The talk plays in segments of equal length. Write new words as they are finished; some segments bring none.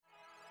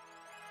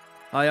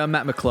Hi, I'm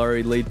Matt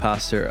McClory, lead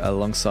pastor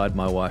alongside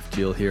my wife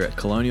Jill here at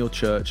Colonial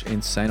Church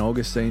in St.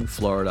 Augustine,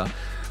 Florida.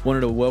 Wanted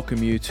to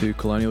welcome you to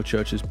Colonial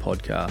Church's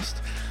podcast.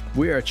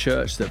 We are a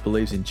church that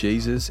believes in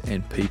Jesus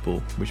and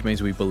people, which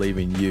means we believe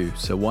in you.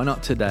 So why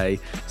not today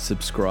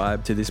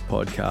subscribe to this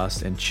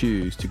podcast and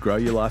choose to grow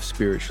your life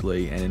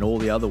spiritually and in all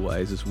the other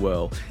ways as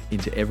well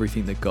into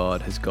everything that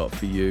God has got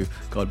for you.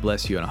 God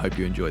bless you, and I hope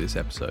you enjoy this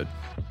episode.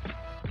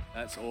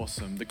 That's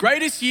awesome. The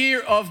greatest year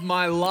of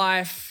my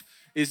life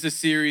is the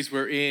series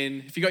we're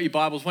in. If you got your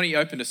Bibles, why don't you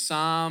open to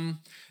Psalm?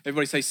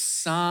 Everybody say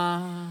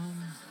Psalm.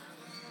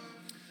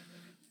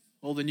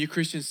 All the new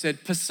Christians said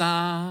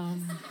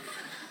Psalm.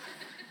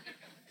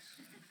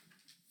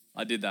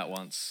 I did that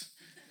once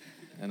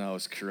and I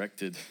was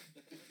corrected.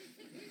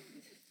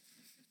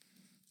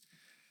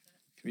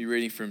 Can be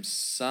reading from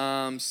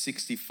Psalm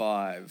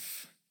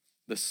 65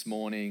 this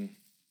morning.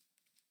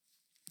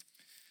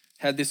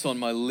 Had this on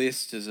my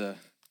list as a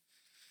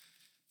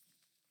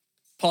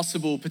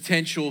possible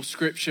potential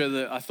scripture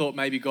that I thought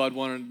maybe God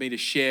wanted me to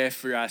share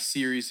for our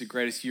series, The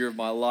Greatest Year of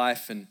My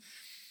Life. And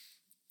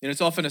it's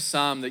often a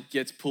psalm that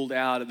gets pulled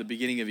out at the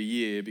beginning of a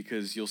year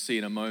because you'll see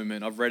in a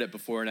moment. I've read it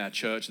before in our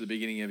church at the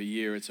beginning of a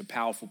year. It's a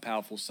powerful,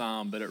 powerful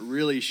psalm, but it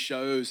really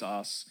shows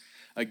us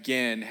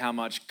again how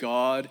much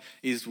God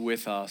is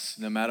with us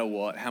no matter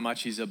what, how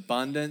much His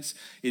abundance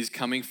is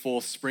coming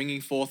forth,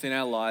 springing forth in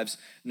our lives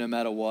no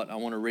matter what. I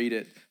want to read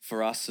it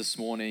for us this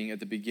morning at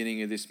the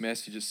beginning of this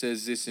message. It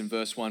says this in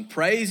verse 1,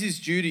 "Praise is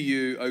due to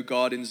you, O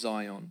God, in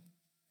Zion,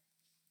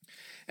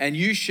 and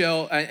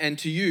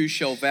to you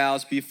shall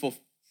vows be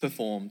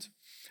performed.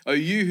 O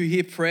you who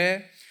hear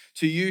prayer,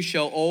 to you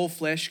shall all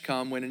flesh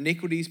come. When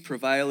iniquities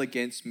prevail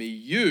against me,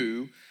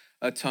 you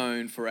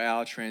atone for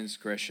our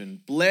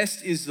transgression.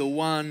 Blessed is the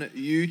one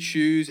you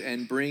choose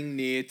and bring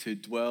near to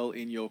dwell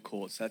in your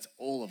courts." That's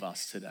all of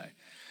us today.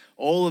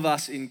 All of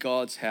us in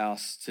God's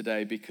house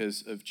today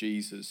because of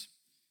Jesus.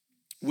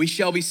 "We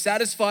shall be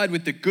satisfied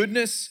with the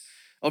goodness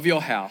of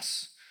your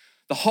house,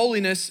 the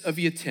holiness of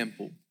your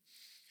temple.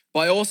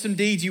 By awesome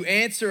deeds you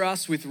answer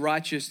us with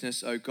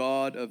righteousness, O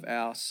God of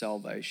our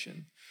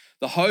salvation.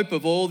 The hope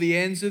of all the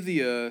ends of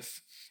the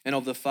earth and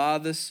of the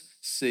farthest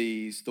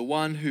seas, the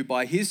one who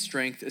by his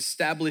strength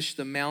established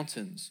the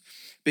mountains,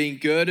 being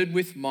girded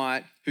with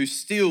might, who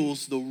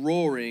stills the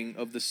roaring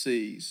of the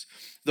seas,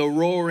 the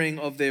roaring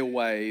of their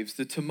waves,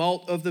 the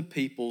tumult of the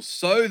people,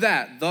 so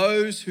that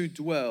those who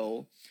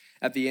dwell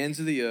at the ends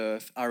of the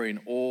earth are in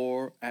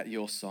awe at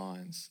your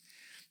signs.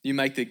 You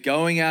make the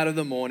going out of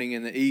the morning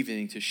and the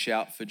evening to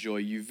shout for joy.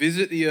 You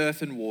visit the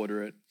earth and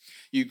water it.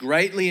 You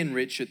greatly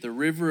enrich it. The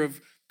river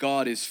of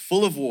God is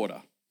full of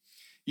water.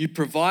 You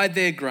provide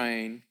their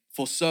grain,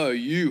 for so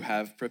you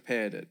have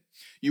prepared it.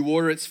 You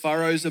water its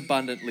furrows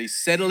abundantly,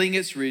 settling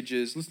its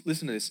ridges."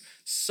 Listen to this.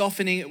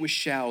 "Softening it with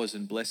showers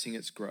and blessing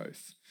its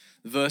growth."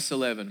 Verse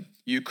 11,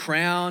 "You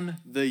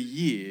crown the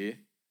year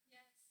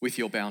with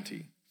your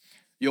bounty.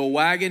 Your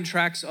wagon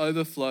tracks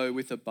overflow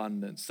with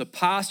abundance. The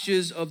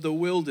pastures of the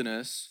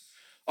wilderness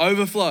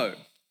overflow.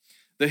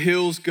 The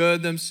hills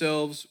gird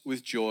themselves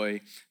with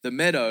joy. The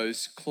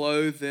meadows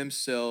clothe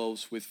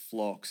themselves with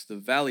flocks. The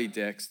valley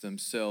decks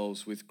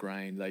themselves with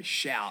grain. They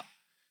shout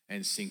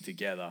and sing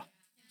together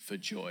for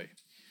joy."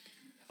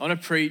 I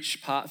want to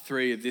preach part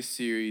 3 of this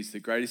series, The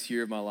Greatest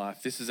Year of My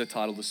Life. This is a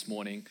title this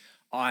morning,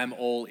 I'm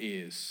all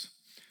ears.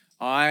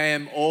 I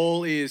am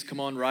all ears.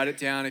 Come on, write it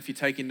down. If you're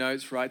taking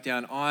notes, write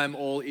down, I'm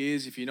all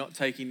ears. If you're not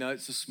taking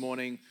notes this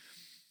morning,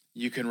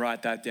 you can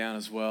write that down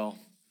as well.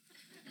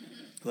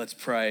 Let's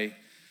pray.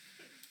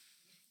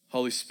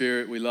 Holy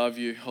Spirit, we love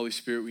you. Holy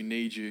Spirit, we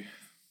need you.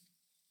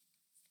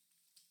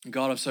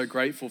 God, I'm so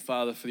grateful,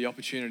 Father, for the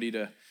opportunity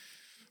to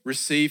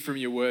receive from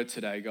your word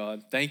today,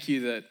 God. Thank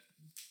you that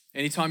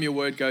anytime your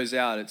word goes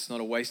out, it's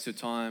not a waste of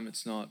time.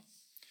 It's not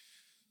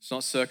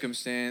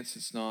circumstance.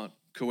 It's not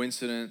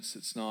coincidence.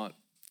 It's not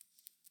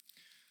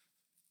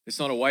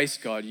a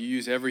waste, God. You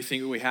use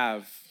everything that we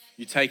have.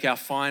 You take our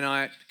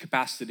finite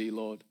capacity,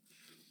 Lord,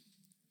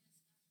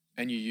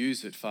 and you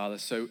use it, Father.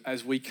 So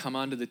as we come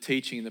under the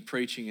teaching and the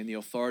preaching and the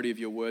authority of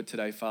your word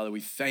today, Father,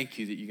 we thank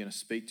you that you're going to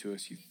speak to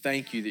us. You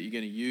thank you that you're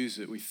going to use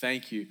it. We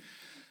thank you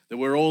that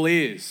we're all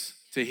ears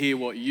to hear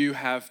what you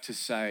have to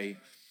say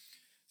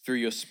through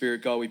your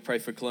Spirit. God, we pray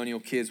for Colonial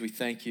Kids. We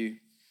thank you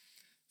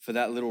for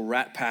that little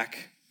rat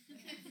pack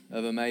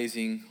of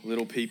amazing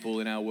little people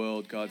in our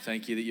world. God,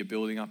 thank you that you're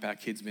building up our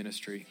kids'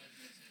 ministry,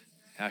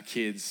 our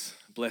kids.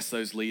 Bless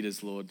those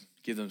leaders, Lord.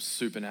 Give them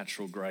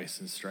supernatural grace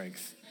and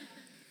strength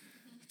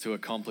to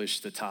accomplish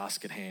the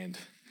task at hand.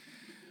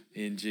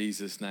 In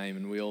Jesus' name.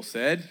 And we all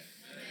said,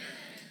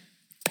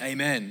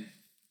 Amen.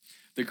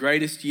 The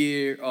greatest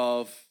year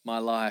of my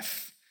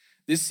life.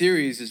 This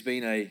series has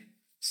been a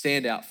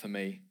standout for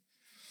me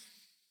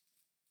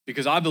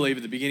because I believe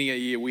at the beginning of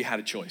the year we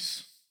had a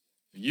choice.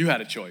 You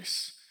had a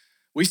choice.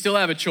 We still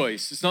have a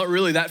choice. It's not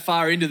really that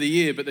far into the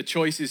year, but the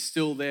choice is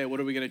still there. What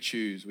are we going to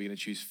choose? Are we going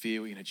to choose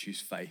fear? Are we going to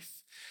choose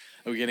faith?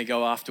 Are we going to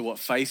go after what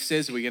faith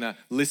says? Or are we going to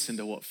listen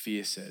to what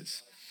fear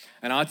says?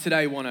 And I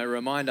today want to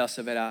remind us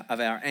of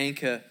our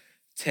anchor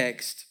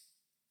text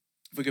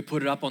If we could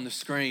put it up on the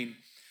screen,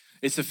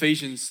 it's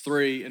Ephesians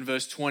 3 and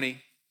verse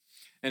 20.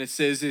 And it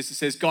says this, it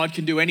says, God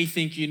can do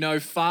anything you know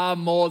far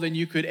more than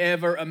you could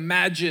ever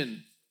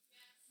imagine.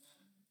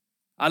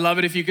 I love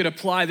it if you could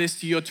apply this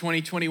to your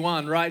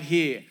 2021 right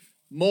here.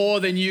 More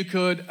than you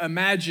could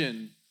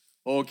imagine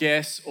or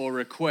guess or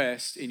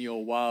request in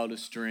your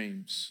wildest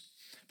dreams.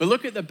 But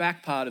look at the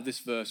back part of this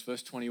verse,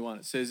 verse 21.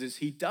 It says this,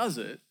 he does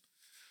it.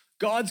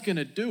 God's going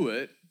to do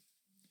it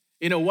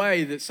in a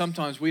way that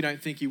sometimes we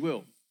don't think he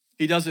will.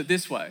 He does it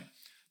this way,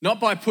 not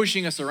by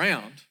pushing us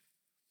around,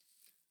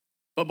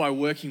 but by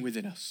working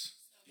within us.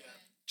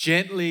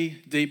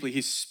 Gently, deeply,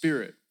 his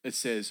spirit, it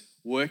says,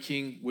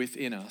 working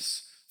within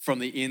us from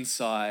the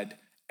inside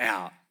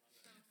out.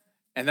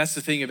 And that's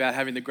the thing about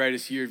having the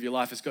greatest year of your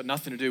life. It's got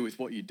nothing to do with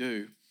what you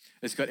do.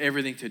 It's got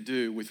everything to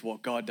do with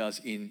what God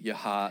does in your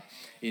heart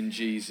in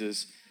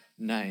Jesus'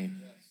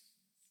 name.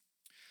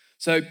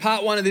 So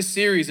part one of this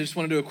series, I just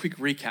want to do a quick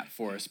recap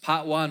for us.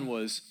 Part one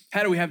was,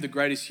 how do we have the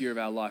greatest year of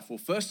our life? Well,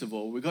 first of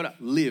all, we've got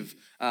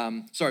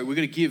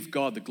to give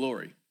God the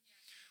glory.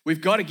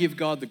 We've got to give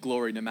God the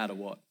glory no matter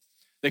what.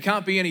 There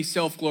can't be any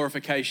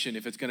self-glorification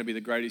if it's going to be the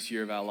greatest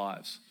year of our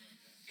lives.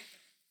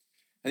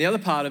 And the other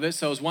part of it,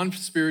 so it was one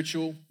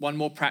spiritual, one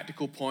more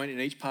practical point in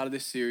each part of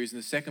this series.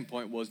 And the second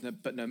point was,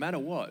 but no matter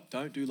what,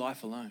 don't do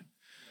life alone.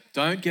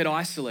 Don't get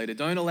isolated.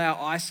 Don't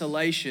allow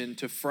isolation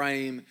to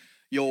frame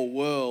your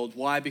world.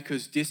 Why?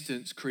 Because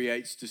distance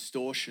creates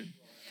distortion.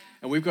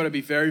 And we've got to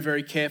be very,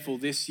 very careful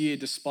this year,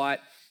 despite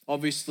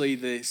obviously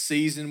the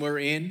season we're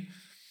in,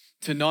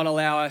 to not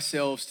allow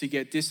ourselves to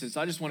get distance.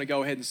 I just want to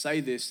go ahead and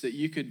say this, that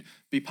you could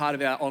be part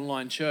of our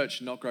online church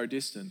and not grow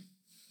distant.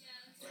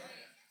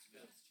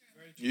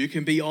 You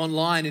can be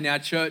online in our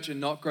church and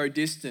not grow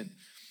distant.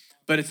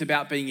 But it's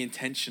about being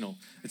intentional.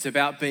 It's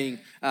about being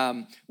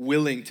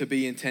willing to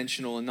be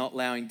intentional and not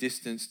allowing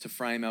distance to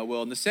frame our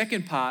world. And the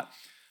second part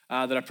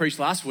that I preached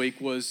last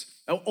week was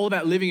all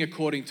about living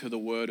according to the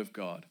word of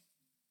God.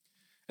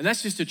 And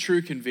that's just a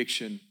true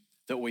conviction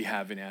that we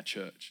have in our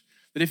church.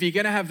 That if you're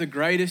going to have the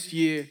greatest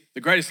year,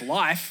 the greatest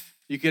life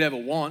you could ever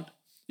want,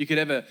 you could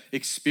ever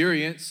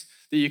experience,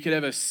 that you could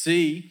ever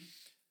see,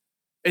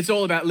 it's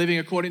all about living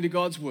according to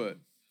God's word.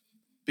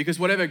 Because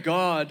whatever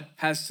God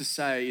has to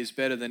say is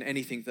better than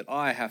anything that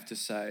I have to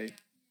say.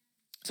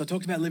 So I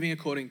talked about living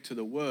according to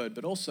the word,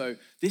 but also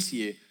this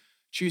year,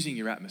 choosing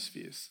your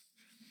atmospheres.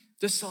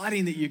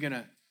 Deciding that you're going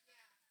to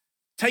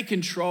take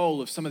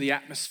control of some of the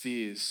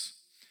atmospheres.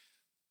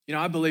 You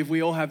know, I believe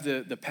we all have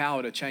the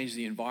power to change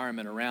the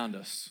environment around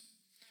us.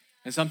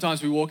 And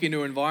sometimes we walk into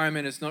an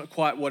environment, it's not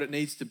quite what it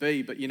needs to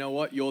be, but you know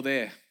what? You're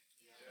there.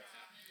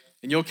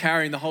 And you're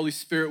carrying the Holy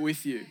Spirit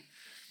with you.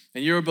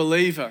 And you're a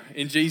believer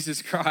in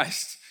Jesus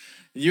Christ.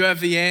 You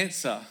have the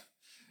answer.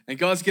 And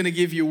God's going to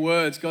give you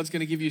words. God's going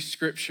to give you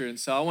scripture. And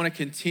so I want to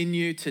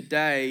continue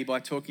today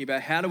by talking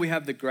about how do we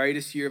have the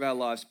greatest year of our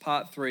lives.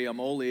 Part 3, I'm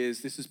all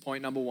ears. This is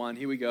point number 1.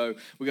 Here we go.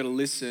 We've got to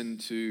listen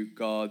to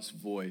God's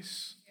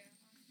voice.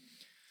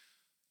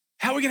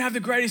 How are we going to have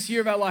the greatest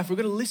year of our life? We've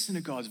got to listen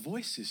to God's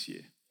voice this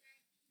year.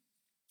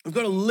 We've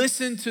got to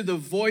listen to the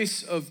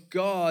voice of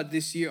God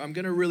this year. I'm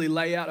going to really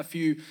lay out a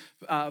few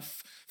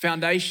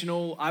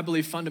foundational, I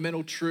believe,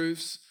 fundamental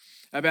truths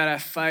about our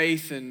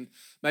faith. And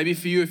maybe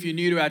for you, if you're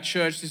new to our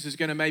church, this is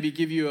going to maybe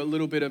give you a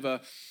little bit of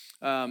a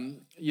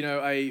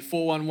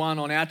 411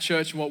 on our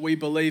church and what we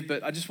believe.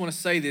 But I just want to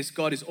say this,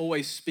 God is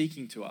always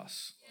speaking to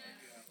us.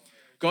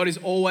 God is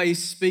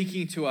always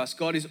speaking to us.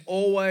 God is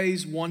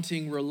always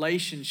wanting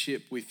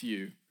relationship with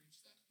you.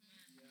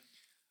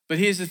 But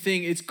here's the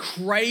thing, it's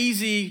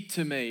crazy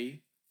to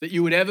me that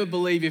you would ever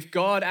believe if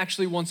God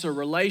actually wants a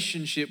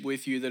relationship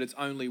with you that it's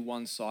only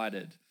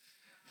one-sided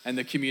and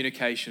the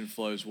communication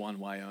flows one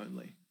way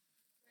only.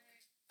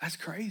 That's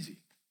crazy.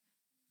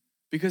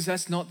 Because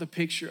that's not the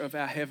picture of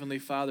our Heavenly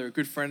Father. A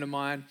good friend of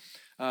mine,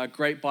 a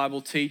great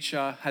Bible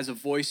teacher, has a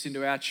voice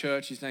into our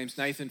church. His name's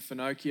Nathan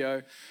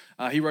Finocchio.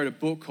 He wrote a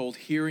book called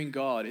Hearing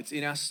God. It's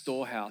in our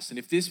storehouse. And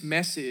if this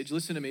message,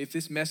 listen to me, if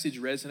this message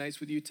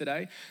resonates with you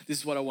today, this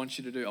is what I want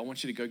you to do. I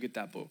want you to go get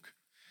that book.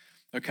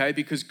 Okay?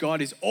 Because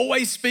God is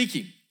always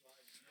speaking.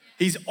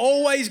 He's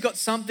always got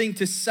something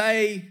to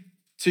say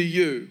to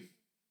you.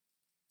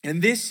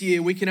 And this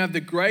year, we can have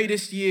the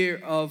greatest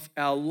year of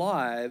our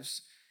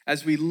lives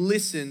as we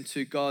listen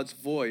to God's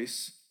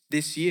voice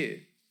this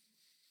year.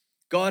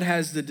 God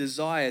has the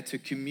desire to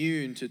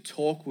commune, to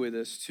talk with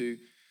us, to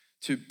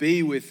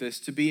be with us,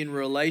 to be in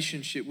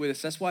relationship with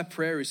us. That's why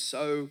prayer is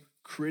so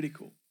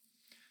critical.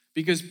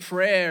 Because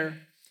prayer,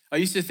 I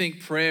used to think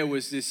prayer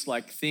was this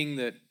like thing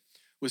that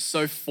was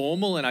so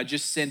formal and I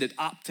just send it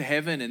up to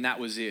heaven and that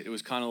was it. It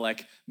was kind of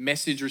like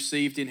message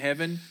received in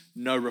heaven,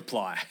 no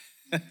reply.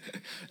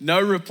 No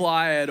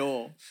reply at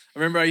all. I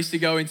remember I used to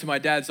go into my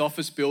dad's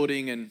office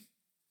building and,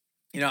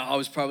 I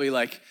was probably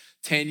like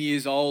 10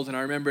 years old, and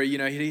I remember, he'd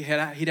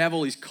have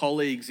all his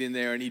colleagues in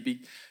there, and he'd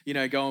be,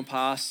 going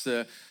past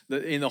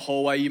in the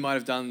hallway. You might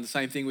have done the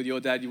same thing with your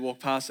dad. You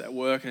walk past at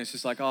work, and it's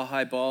just like, oh,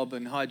 hi, Bob,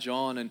 and hi,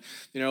 John, and,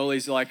 all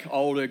these like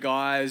older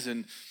guys,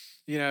 and,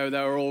 they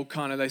were all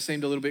they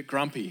seemed a little bit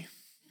grumpy.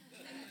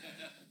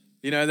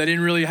 They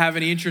didn't really have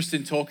any interest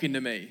in talking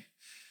to me.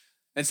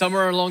 And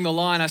somewhere along the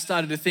line, I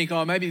started to think,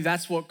 oh, maybe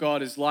that's what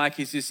God is like.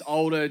 He's this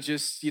older,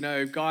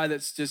 guy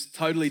that's just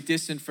totally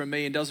distant from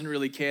me and doesn't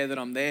really care that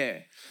I'm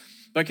there.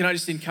 But can I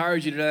just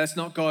encourage you today, that's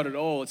not God at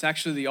all. It's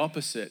actually the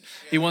opposite.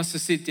 He wants to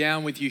sit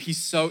down with you.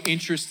 He's so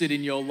interested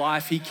in your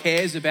life. He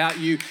cares about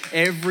you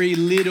every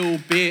little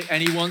bit,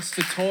 and he wants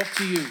to talk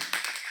to you.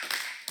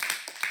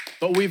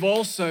 But we've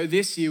also,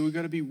 this year, we've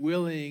got to be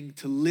willing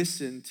to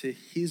listen to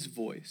his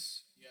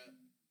voice.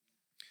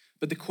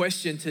 But the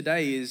question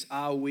today is,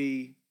 are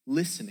we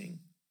listening?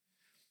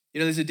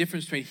 There's a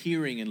difference between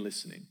hearing and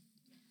listening.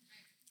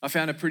 I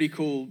found a pretty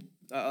cool,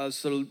 I was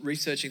sort of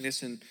researching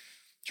this and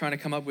trying to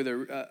come up with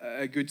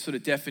a good sort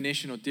of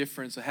definition or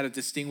difference or how to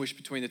distinguish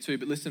between the two.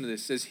 But listen to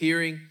this. It says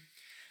hearing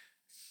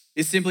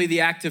is simply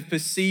the act of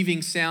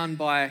perceiving sound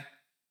by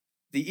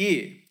the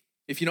ear.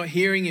 If you're not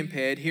hearing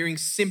impaired, hearing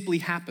simply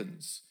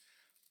happens.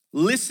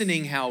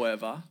 Listening,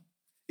 however,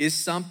 is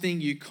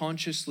something you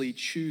consciously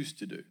choose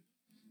to do.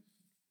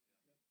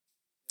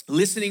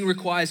 Listening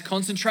requires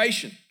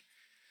concentration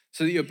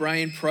so that your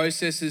brain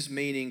processes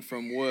meaning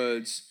from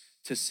words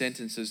to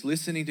sentences.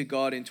 Listening to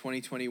God in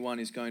 2021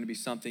 is going to be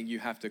something you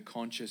have to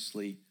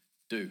consciously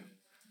do.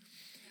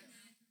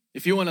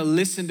 If you want to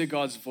listen to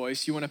God's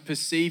voice, you want to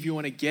perceive, you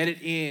want to get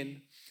it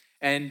in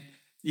and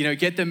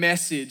get the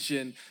message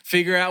and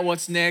figure out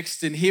what's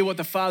next and hear what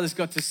the Father's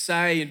got to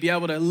say and be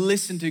able to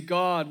listen to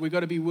God, we've got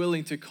to be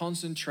willing to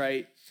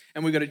concentrate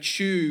and we've got to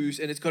choose,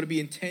 and it's got to be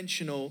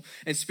intentional.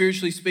 And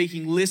spiritually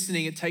speaking,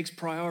 listening, it takes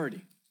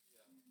priority.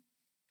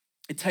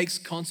 It takes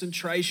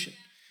concentration.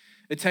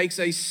 It takes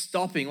a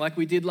stopping. Like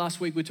we did last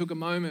week, we took a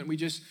moment, we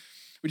just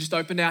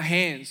opened our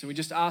hands and we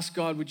just asked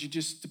God, would you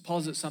just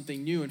deposit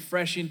something new and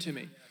fresh into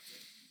me?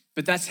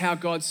 But that's how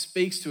God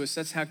speaks to us.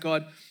 That's how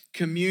God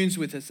communes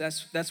with us.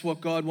 That's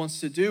what God wants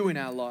to do in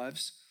our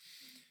lives.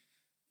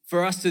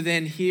 For us to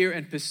then hear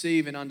and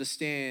perceive and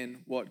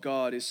understand what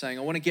God is saying.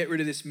 I want to get rid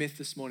of this myth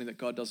this morning that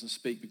God doesn't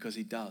speak, because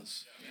he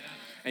does.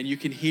 And you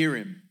can hear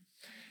him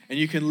and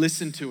you can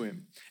listen to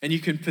him and you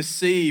can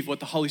perceive what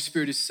the Holy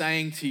Spirit is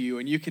saying to you,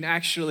 and you can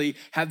actually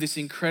have this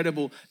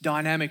incredible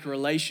dynamic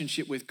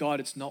relationship with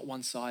God. It's not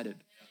one-sided.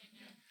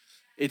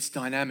 It's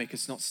dynamic.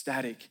 It's not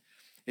static.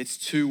 It's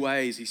two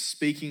ways. He's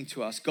speaking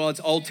to us. God's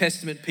Old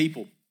Testament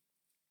people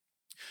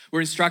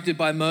were instructed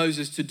by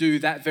Moses to do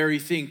that very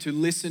thing, to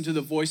listen to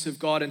the voice of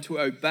God and to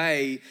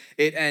obey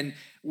it. And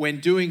when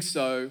doing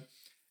so,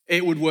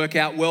 it would work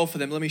out well for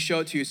them. Let me show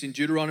it to you. It's in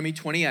Deuteronomy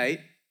 28.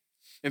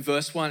 In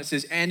verse 1, it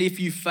says, and if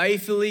you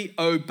faithfully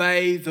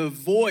obey the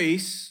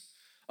voice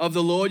of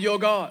the Lord your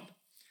God,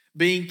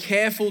 being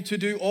careful to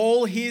do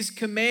all his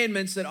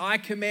commandments that I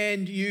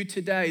command you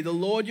today, the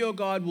Lord your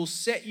God will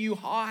set you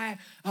high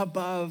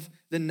above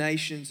the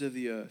nations of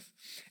the earth.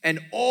 And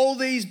all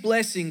these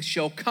blessings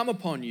shall come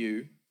upon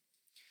you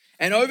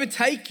and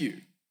overtake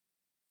you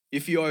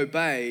if you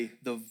obey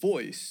the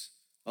voice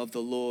of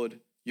the Lord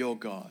your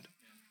God.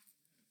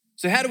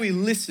 So how do we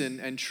listen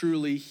and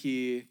truly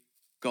hear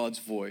God's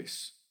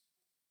voice?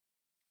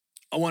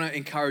 I want to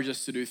encourage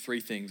us to do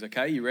three things,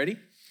 okay? You ready?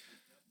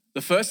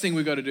 The first thing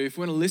we've got to do, if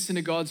we want to listen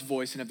to God's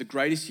voice and have the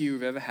greatest year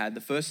we've ever had,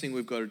 the first thing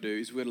we've got to do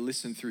is we've got to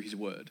listen through his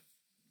word.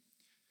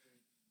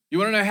 You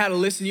want to know how to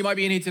listen? You might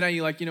be in here today and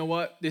you're like, you know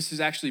what? This is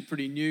actually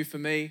pretty new for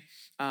me.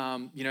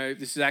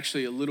 This is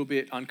actually a little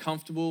bit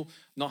uncomfortable.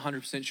 Not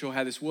 100% sure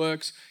how this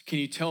works. Can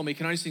you tell me?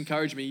 Can I just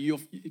encourage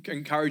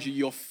you?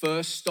 Your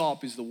first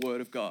stop is the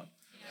word of God.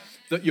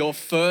 That your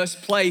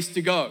first place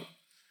to go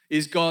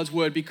is God's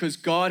word, because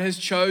God has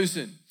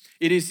chosen.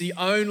 It is the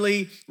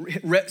only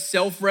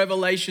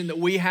self-revelation that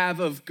we have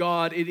of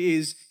God. It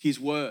is his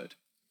word.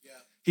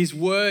 His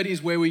word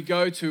is where we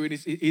go to.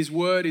 His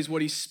word is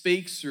what he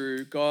speaks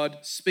through. God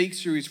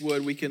speaks through his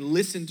word. We can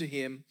listen to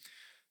him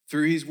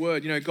through his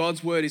word.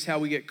 God's word is how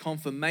we get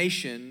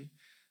confirmation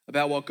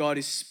about what God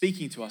is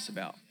speaking to us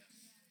about.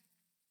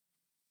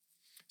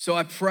 So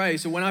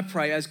when I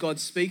pray, as God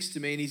speaks to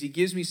me and as he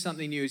gives me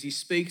something new, as he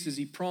speaks, as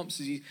he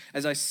prompts,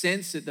 as I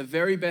sense it, the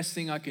very best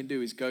thing I can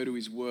do is go to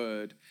his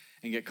word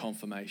and get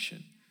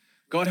confirmation.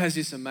 God has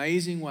this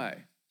amazing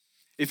way.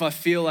 If I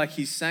feel like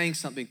he's saying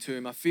something to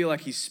him, I feel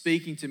like he's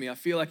speaking to me, I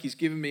feel like he's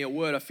giving me a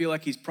word, I feel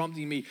like he's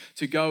prompting me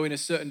to go in a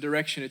certain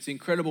direction. It's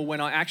incredible when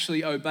I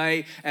actually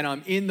obey and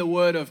I'm in the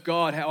word of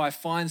God, how I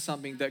find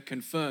something that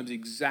confirms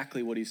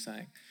exactly what he's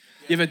saying.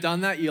 You ever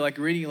done that? You're like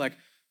reading, you're like,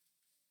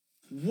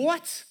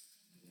 what?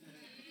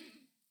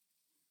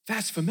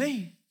 That's for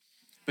me.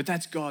 But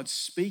that's God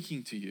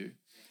speaking to you,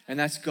 and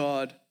that's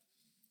God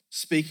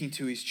speaking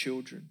to his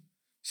children.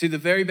 See, the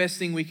very best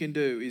thing we can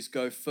do is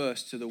go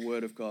first to the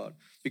word of God,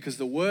 because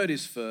the word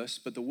is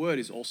first, but the word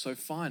is also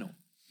final.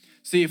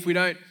 See, if we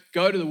don't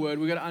go to the word,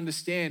 we've got to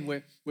understand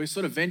we're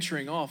sort of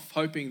venturing off,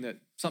 hoping that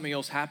something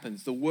else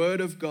happens. The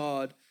word of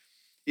God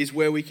is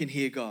where we can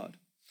hear God.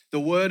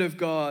 The word of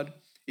God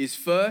is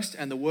first,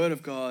 and the word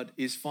of God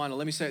is final.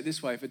 Let me say it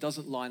this way. If it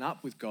doesn't line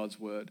up with God's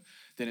word,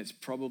 then it's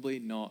probably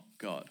not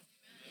God.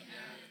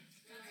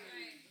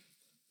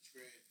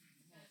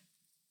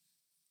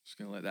 Just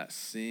going to let that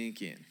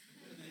sink in.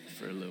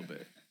 for a little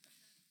bit.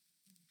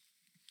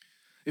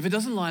 If it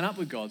doesn't line up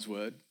with God's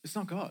word, it's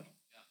not God.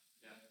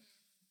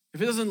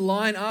 If it doesn't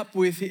line up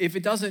with, if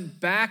it doesn't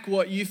back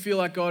what you feel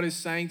like God is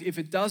saying, if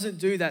it doesn't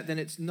do that, then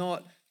it's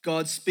not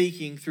God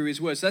speaking through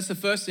his word. So that's the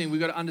first thing. We've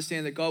got to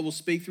understand that God will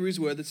speak through his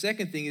word. The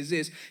second thing is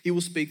this: he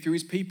will speak through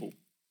his people.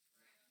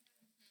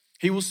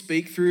 He will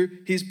speak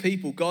through his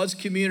people. God's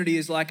community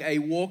is like a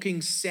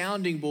walking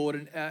sounding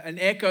board, an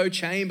echo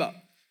chamber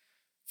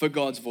for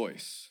God's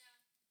voice.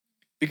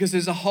 Because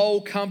there's a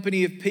whole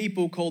company of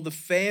people called the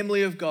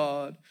family of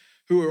God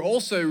who are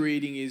also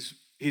reading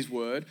his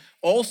word,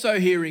 also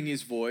hearing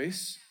his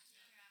voice.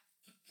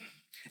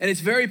 And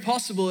it's very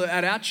possible that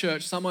at our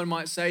church, someone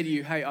might say to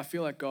you, hey, I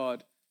feel like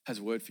God has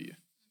a word for you.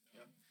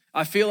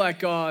 I feel like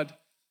God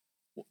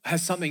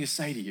has something to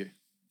say to you.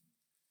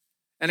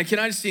 And can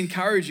I just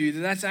encourage you that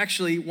that's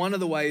actually one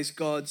of the ways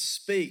God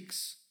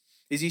speaks,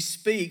 is he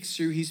speaks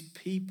through his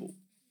people.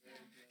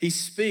 He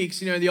speaks,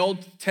 the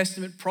Old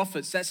Testament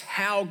prophets, that's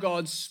how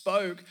God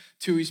spoke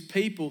to his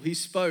people. He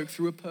spoke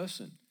through a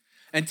person.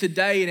 And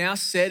today in our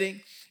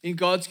setting, in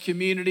God's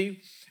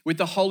community, with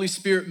the Holy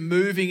Spirit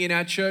moving in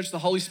our church, the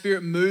Holy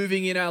Spirit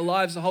moving in our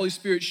lives, the Holy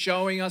Spirit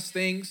showing us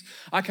things.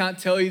 I can't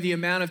tell you the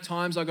amount of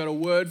times I got a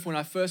word when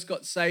I first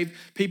got saved.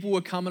 People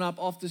were coming up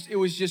off this. It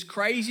was just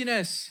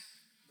craziness.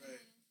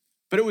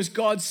 But it was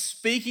God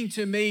speaking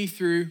to me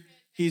through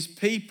his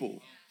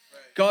people.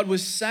 God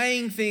was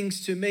saying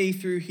things to me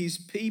through his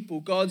people.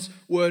 God's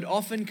word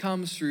often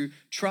comes through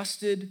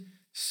trusted,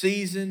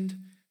 seasoned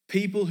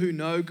people who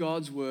know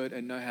God's word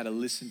and know how to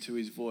listen to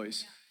his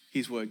voice.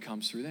 His word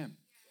comes through them.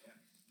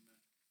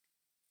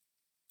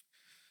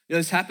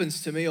 This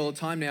happens to me all the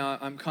time now.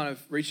 I'm kind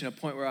of reaching a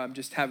point where I'm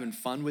just having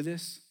fun with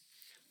this.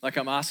 Like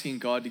I'm asking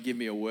God to give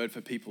me a word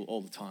for people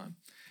all the time.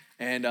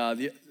 And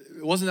it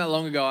wasn't that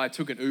long ago I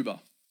took an Uber.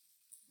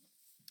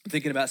 I'm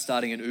thinking about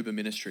starting an Uber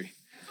ministry.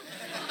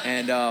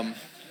 And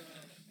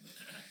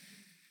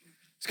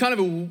it's kind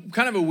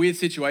of a weird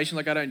situation.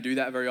 Like I don't do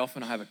that very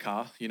often. I have a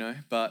car,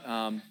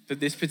 But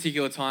this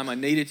particular time I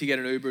needed to get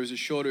an Uber. It was a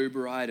short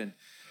Uber ride. And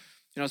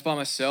I was by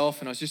myself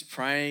and I was just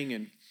praying.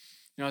 And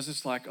I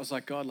was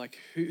like, God, like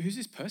who's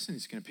this person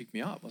who's going to pick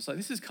me up? I was like,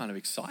 this is kind of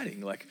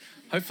exciting. Like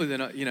hopefully they're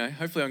not,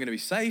 hopefully I'm going to be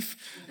safe.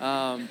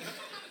 But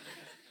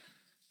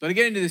I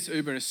get into this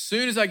Uber, and as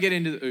soon as I get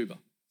into the Uber,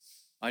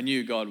 I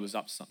knew God was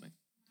up to something.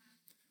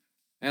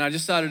 And I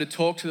just started to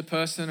talk to the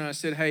person, and I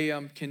said, hey,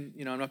 I'm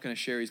not going to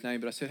share his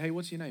name, but I said, hey,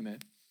 what's your name, man?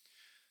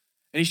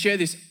 And he shared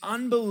this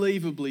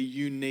unbelievably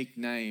unique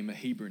name, a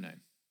Hebrew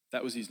name.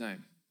 That was his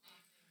name.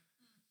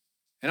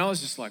 And I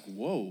was just like,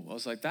 whoa. I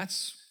was like,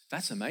 that's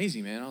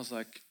amazing, man. I was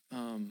like,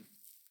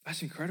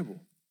 that's incredible.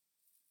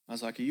 I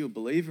was like, are you a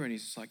believer? And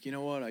he's just like, you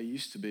know what? I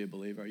used to be a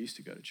believer. I used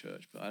to go to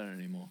church, but I don't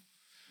anymore.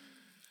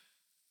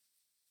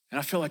 And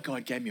I felt like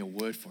God gave me a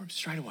word for him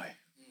straight away.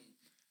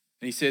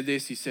 And he said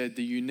this, he said,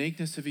 the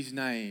uniqueness of his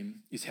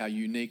name is how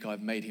unique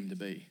I've made him to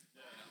be.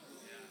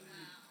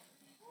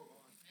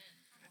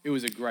 It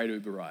was a great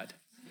Uber ride.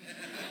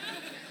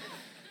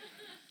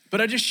 But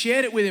I just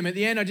shared it with him. At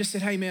the end, I just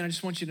said, hey man, I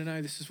just want you to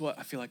know this is what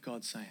I feel like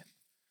God's saying.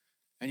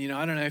 And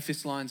I don't know if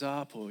this lines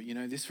up or,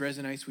 this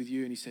resonates with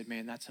you. And he said,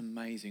 man, that's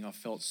amazing. I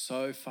felt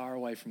so far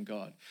away from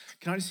God.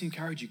 Can I just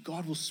encourage you?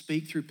 God will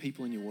speak through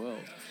people in your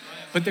world.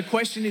 But the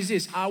question is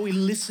this, are we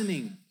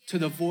listening to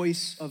the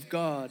voice of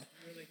God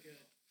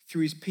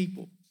through his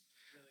people?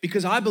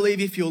 Because I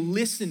believe if you're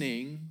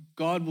listening,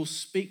 God will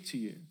speak to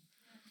you.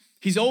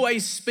 He's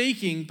always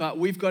speaking, but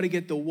we've got to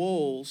get the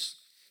walls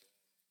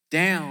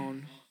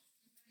down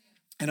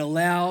and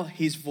allow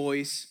his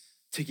voice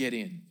to get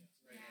in.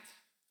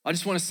 I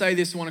just want to say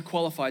this, I want to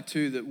qualify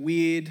too, that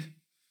weird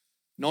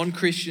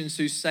non-Christians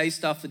who say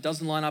stuff that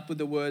doesn't line up with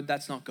the word,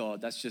 that's not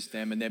God, that's just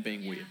them and they're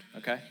being weird,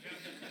 okay?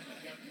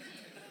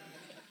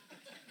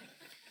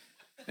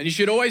 And you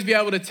should always be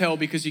able to tell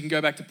because you can go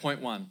back to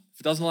point one.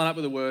 If it doesn't line up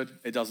with the word,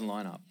 it doesn't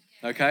line up,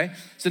 okay?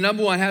 So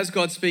number one, how does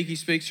God speak? He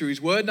speaks through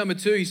his word. Number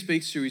two, he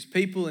speaks through his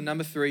people. And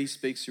number three, he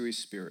speaks through his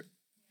spirit.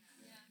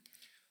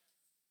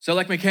 So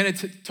like McKenna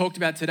talked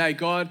about today,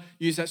 God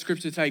used that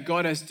scripture today.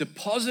 God has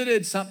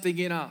deposited something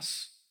in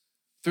us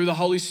through the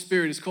Holy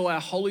Spirit. It's called our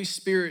Holy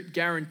Spirit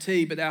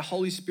guarantee, but our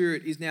Holy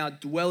Spirit is now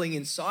dwelling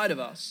inside of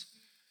us.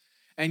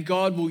 And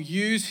God will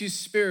use his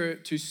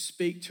spirit to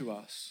speak to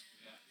us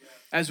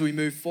as we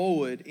move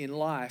forward in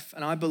life.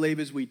 And I believe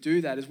as we do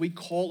that, as we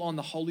call on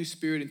the Holy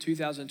Spirit in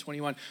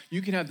 2021,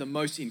 you can have the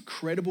most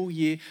incredible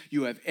year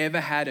you have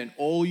ever had. And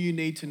all you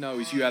need to know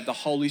is you have the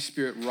Holy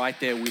Spirit right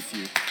there with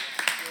you.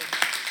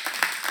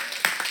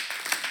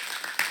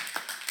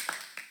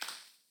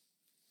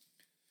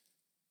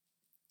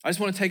 I just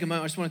want to take a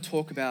moment. I just want to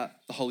talk about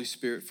the Holy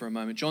Spirit for a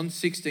moment. John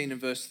 16 and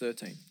verse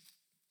 13.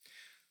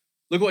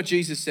 Look at what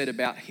Jesus said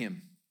about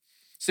him.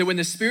 So when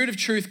the Spirit of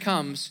truth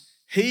comes,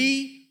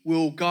 he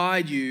will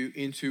guide you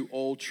into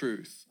all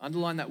truth.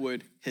 Underline that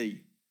word,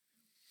 he.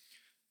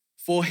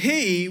 For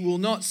he will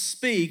not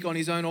speak on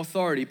his own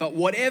authority, but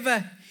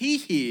whatever he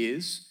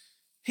hears,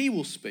 he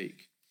will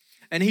speak.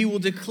 And he will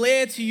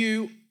declare to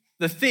you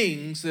the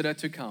things that are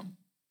to come.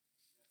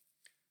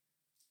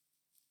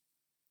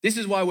 This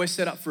is why we're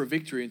set up for a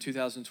victory in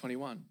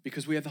 2021,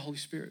 because we have the Holy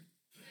Spirit.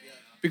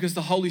 Because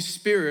the Holy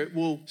Spirit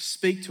will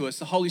speak to us.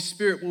 The Holy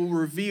Spirit will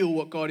reveal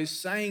what God is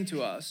saying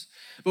to us.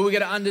 But we've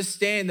got to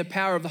understand the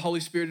power of the Holy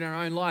Spirit in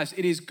our own lives.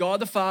 It is God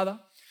the Father,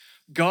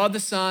 God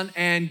the Son,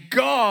 and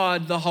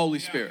God the Holy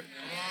Spirit.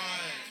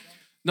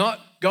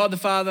 Not God the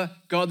Father,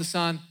 God the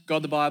Son,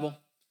 God the Bible.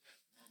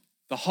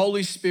 The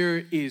Holy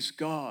Spirit is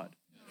God.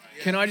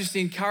 Can I just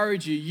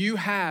encourage you? You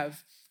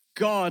have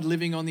God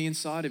living on the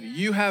inside of you.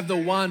 You have the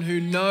one who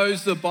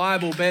knows the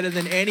Bible better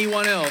than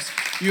anyone else.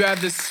 You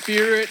have the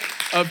Spirit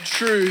of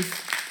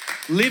truth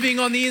living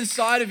on the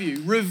inside of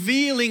you,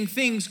 revealing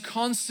things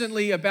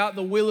constantly about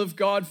the will of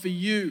God for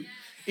you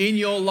in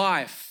your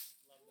life.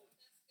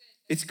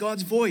 It's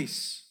God's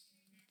voice.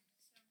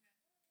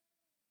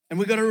 And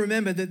we've got to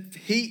remember that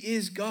He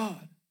is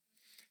God.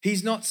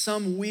 He's not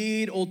some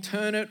weird,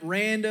 alternate,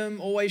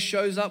 random, always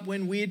shows up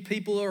when weird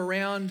people are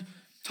around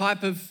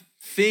type of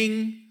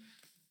thing.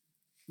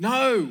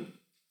 No,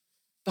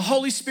 the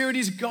Holy Spirit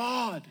is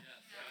God.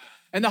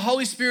 And the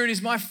Holy Spirit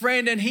is my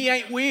friend, and He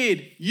ain't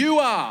weird. You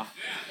are.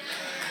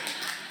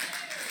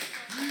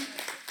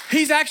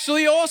 He's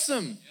actually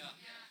awesome.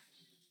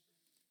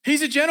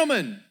 He's a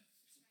gentleman.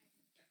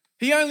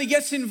 He only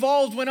gets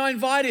involved when I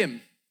invite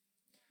him.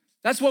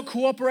 That's what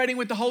cooperating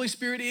with the Holy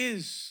Spirit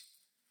is.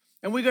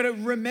 And we've got to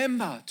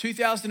remember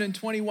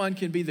 2021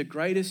 can be the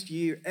greatest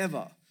year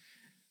ever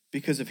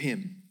because of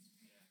Him.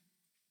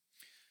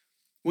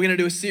 We're going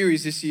to do a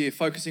series this year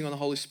focusing on the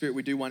Holy Spirit.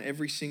 We do one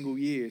every single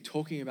year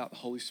talking about the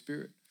Holy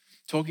Spirit,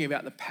 talking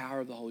about the power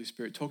of the Holy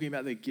Spirit, talking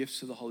about the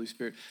gifts of the Holy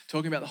Spirit,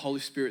 talking about the Holy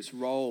Spirit's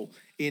role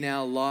in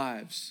our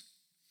lives.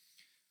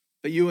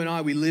 But you and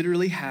I, we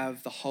literally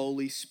have the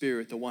Holy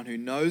Spirit, the one who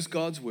knows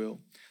God's will,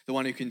 the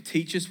one who can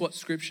teach us what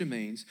Scripture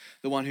means,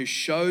 the one who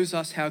shows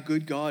us how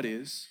good God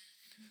is.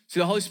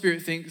 See, the Holy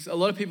Spirit a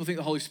lot of people think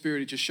the Holy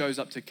Spirit just shows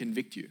up to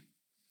convict you.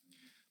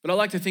 But I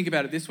like to think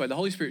about it this way. The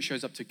Holy Spirit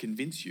shows up to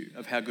convince you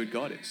of how good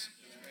God is.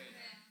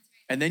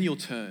 And then you'll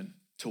turn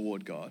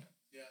toward God.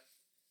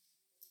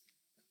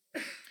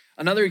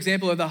 Another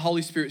example of the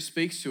Holy Spirit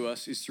speaks to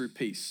us is through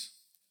peace.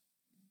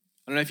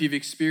 I don't know if you've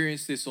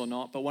experienced this or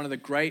not, but one of the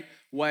great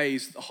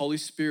ways the Holy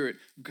Spirit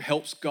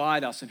helps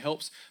guide us and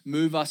helps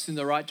move us in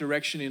the right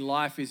direction in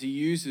life is He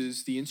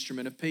uses the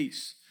instrument of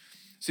peace.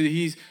 So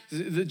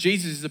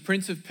Jesus is the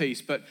Prince of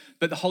Peace, but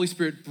the Holy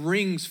Spirit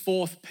brings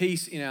forth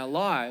peace in our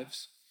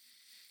lives.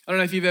 I don't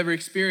know if you've ever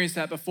experienced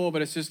that before,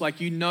 but it's just like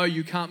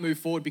you can't move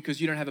forward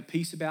because you don't have a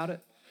peace about it.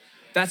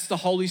 That's the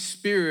Holy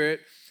Spirit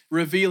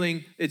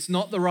revealing it's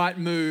not the right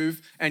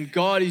move, and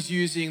God is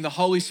using the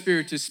Holy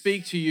Spirit to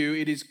speak to you.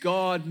 It is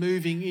God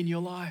moving in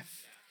your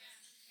life.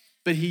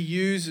 But He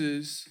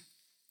uses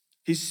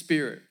His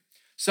Spirit.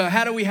 So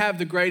how do we have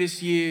the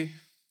greatest year?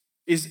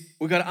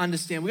 We've got to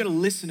understand, we've got to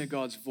listen to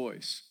God's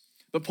voice.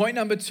 But point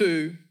number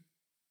 2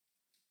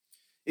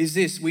 is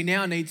this: we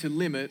now need to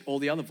limit all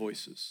the other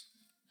voices.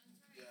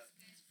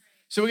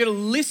 So we're going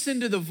to listen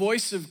to the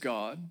voice of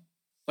God.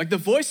 Like the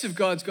voice of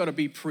God's got to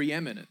be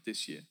preeminent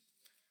this year.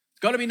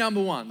 It's got to be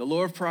number one. The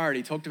law of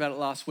priority, talked about it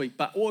last week.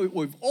 But what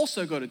we've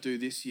also got to do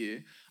this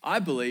year, I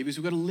believe, is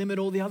we've got to limit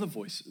all the other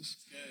voices.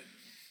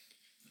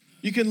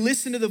 You can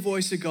listen to the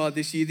voice of God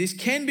this year. This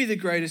can be the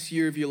greatest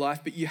year of your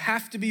life, but you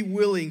have to be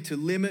willing to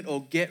limit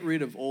or get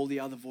rid of all the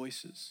other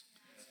voices.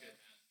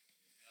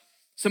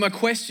 So my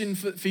question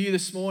for you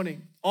this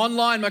morning,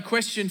 online, my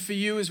question for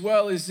you as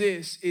well is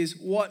this, is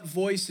what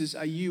voices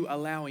are you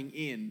allowing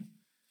in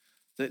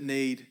that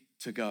need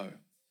to go?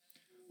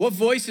 What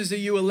voices are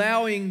you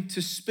allowing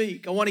to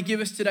speak? I want to give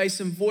us today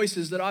some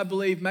voices that I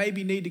believe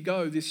maybe need to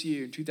go this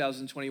year in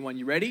 2021.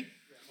 You ready?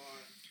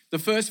 The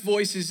first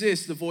voice is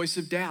this, the voice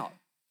of doubt.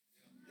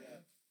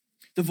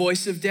 The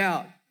voice of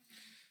doubt.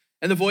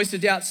 And the voice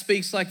of doubt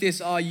speaks like this: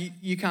 oh,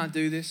 you can't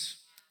do this.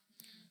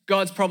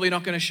 God's probably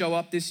not going to show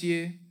up this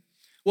year.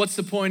 What's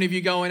the point of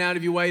you going out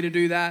of your way to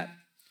do that?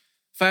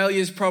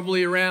 Failure's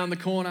probably around the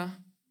corner.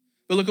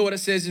 But look at what it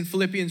says in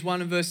Philippians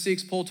 1 and verse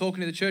 6, Paul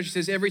talking to the church. He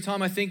says, every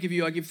time I think of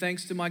you, I give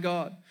thanks to my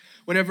God.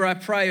 Whenever I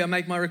pray, I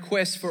make my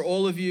requests for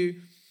all of you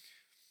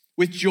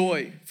with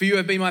joy. For you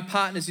have been my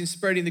partners in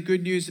spreading the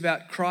good news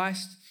about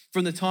Christ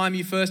from the time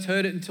you first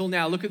heard it until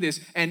now. Look at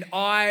this. And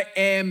I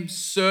am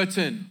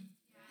certain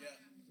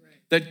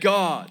that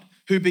God,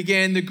 who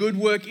began the good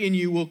work in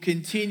you, will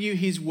continue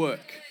His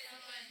work.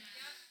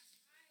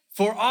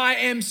 For I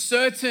am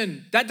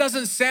certain. That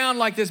doesn't sound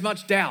like there's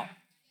much doubt.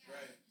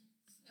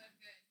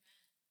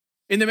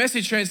 In the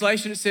Message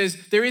translation, it says,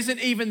 there isn't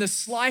even the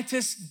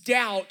slightest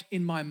doubt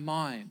in my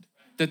mind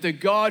that the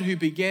God who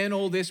began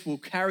all this will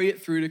carry it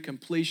through to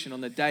completion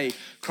on the day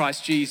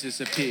Christ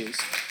Jesus appears.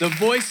 The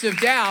voice of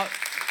doubt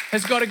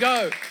has got to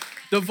go.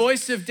 The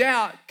voice of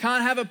doubt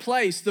can't have a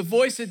place. The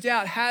voice of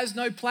doubt has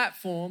no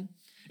platform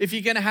if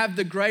you're going to have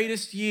the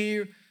greatest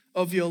year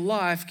of your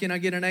life. Can I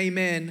get an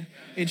amen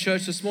in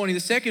church this morning? The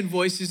second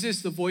voice is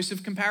this, the voice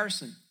of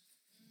comparison.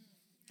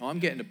 Oh, I'm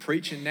getting to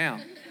preaching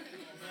now.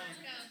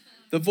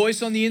 The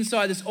voice on the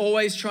inside that's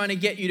always trying to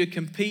get you to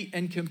compete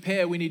and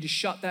compare. We need to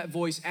shut that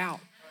voice out.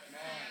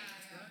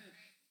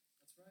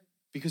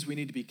 Because we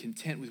need to be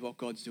content with what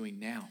God's doing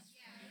now.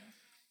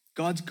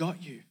 God's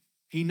got you.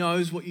 He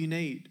knows what you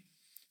need.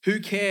 Who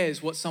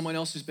cares what someone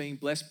else is being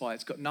blessed by?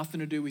 It's got nothing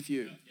to do with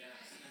you.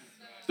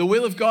 The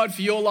will of God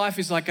for your life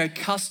is like a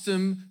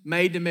custom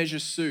made to measure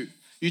suit.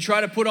 You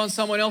try to put on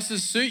someone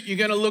else's suit, you're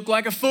going to look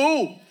like a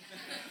fool.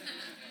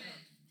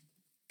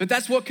 But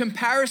that's what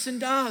comparison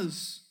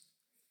does.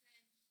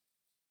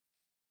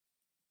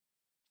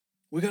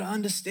 We've got to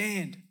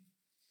understand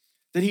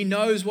that he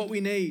knows what we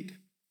need.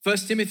 1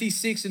 Timothy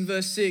 6 and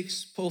verse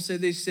 6, Paul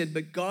said this, he said,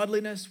 but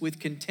godliness with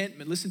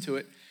contentment, listen to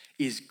it,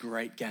 is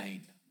great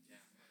gain.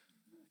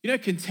 You know,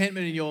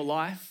 contentment in your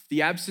life,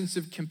 the absence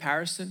of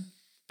comparison,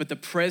 but the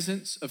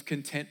presence of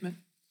contentment,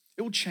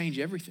 it will change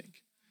everything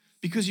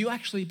because you'll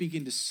actually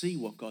begin to see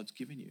what God's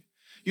given you.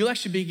 You'll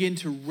actually begin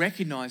to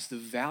recognize the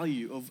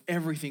value of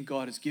everything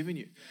God has given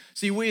you.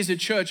 See, we as a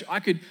church,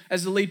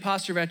 as the lead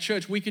pastor of our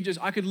church,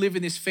 I could live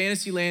in this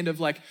fantasy land of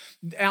like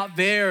out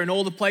there and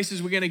all the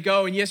places we're going to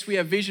go. And yes, we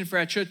have vision for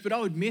our church, but I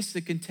would miss the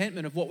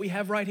contentment of what we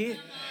have right here.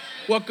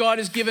 What God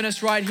has given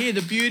us right here,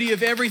 the beauty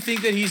of everything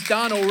that he's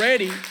done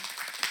already.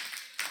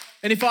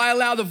 And if I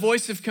allow the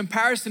voice of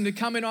comparison to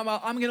come in, I'm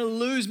going to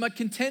lose my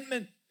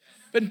contentment.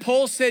 But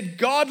Paul said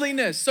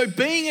godliness. So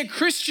being a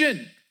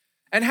Christian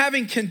and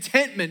having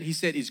contentment, he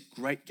said, is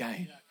great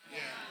gain.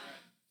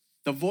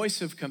 The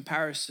voice of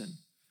comparison,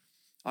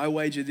 I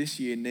wager this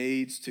year,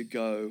 needs to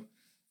go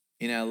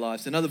in our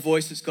lives. Another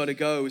voice that's got to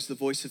go is the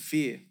voice of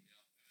fear.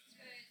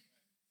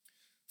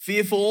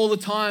 Fearful all the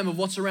time of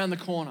what's around the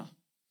corner.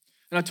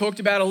 And I've talked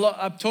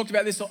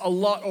about this a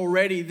lot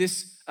already,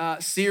 this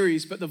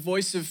series, but the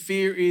voice of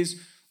fear is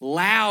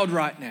loud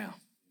right now.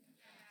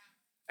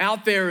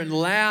 Out there and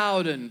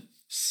loud and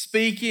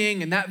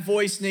speaking, and that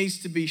voice needs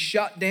to be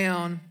shut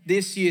down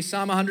this year.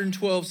 Psalm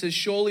 112 says,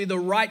 surely the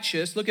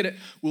righteous, look at it,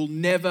 will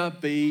never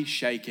be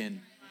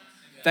shaken.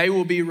 They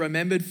will be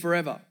remembered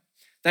forever.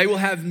 They will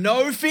have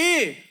no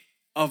fear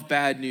of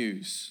bad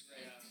news.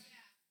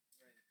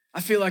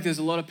 I feel like there's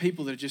a lot of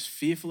people that are just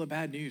fearful of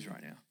bad news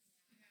right now.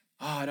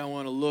 Oh, I don't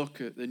want to look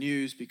at the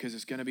news because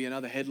it's going to be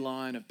another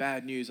headline of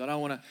bad news. I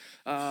don't want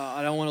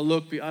to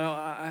look.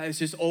 It's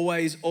just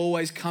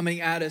always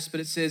coming at us. But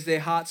it says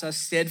their hearts are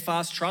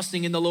steadfast,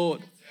 trusting in the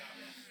Lord.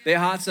 Their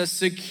hearts are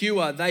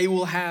secure. They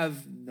will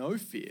have no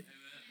fear.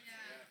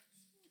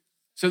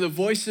 So the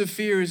voice of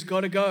fear has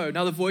got to go.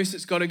 Another voice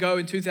that's got to go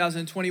in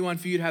 2021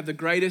 for you to have the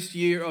greatest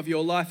year of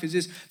your life is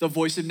this, the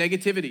voice of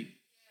negativity.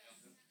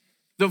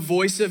 The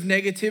voice of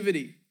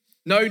negativity.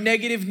 No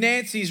negative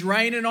Nancy's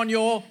raining on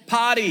your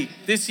party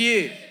this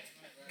year.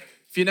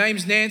 If your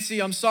name's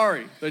Nancy, I'm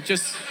sorry, but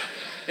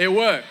it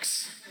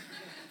works.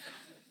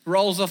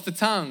 Rolls off the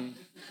tongue.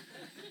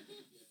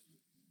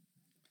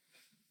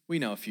 We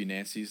know a few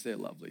Nancys, they're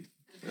lovely.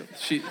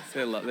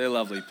 They're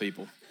lovely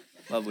people,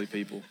 lovely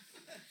people.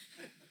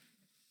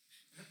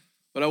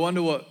 But I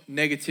wonder what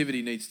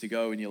negativity needs to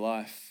go in your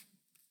life.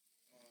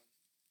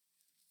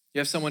 You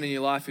have someone in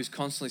your life who's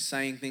constantly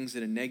saying things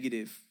that are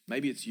negative.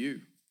 Maybe it's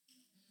you.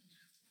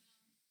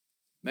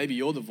 Maybe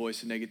you're the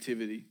voice of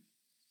negativity.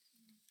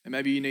 And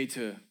maybe you need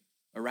to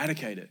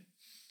eradicate it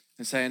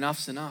and say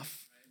enough's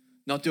enough.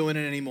 Not doing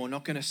it anymore.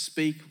 Not going to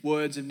speak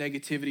words of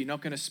negativity.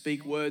 Not going to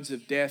speak words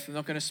of death. I'm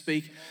not going to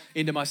speak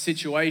into my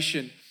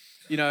situation.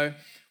 You know,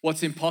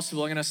 what's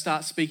impossible. I'm going to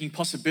start speaking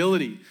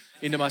possibility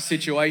into my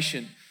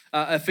situation.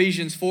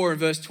 Ephesians 4 and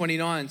verse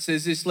 29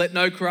 says this, let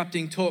no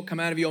corrupting talk come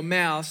out of your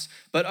mouths,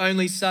 but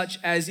only such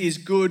as is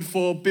good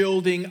for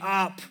building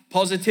up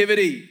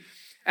positivity,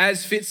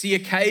 as fits the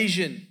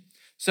occasion,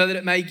 so that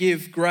it may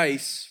give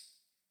grace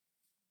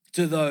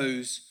to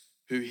those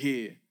who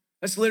hear.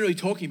 That's literally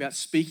talking about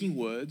speaking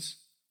words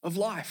of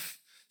life.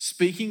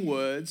 Speaking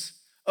words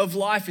of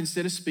life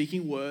instead of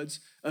speaking words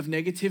of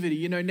negativity.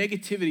 You know,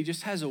 negativity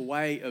just has a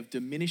way of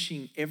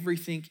diminishing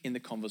everything in the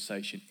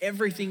conversation,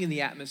 everything in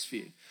the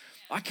atmosphere.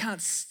 I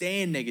can't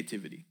stand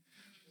negativity.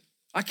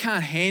 I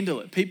can't handle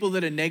it. People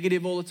that are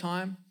negative all the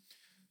time,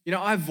 you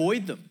know, I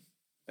avoid them.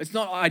 It's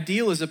not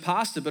ideal as a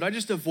pastor, but I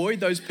just avoid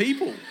those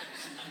people.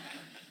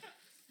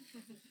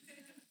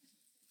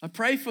 I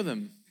pray for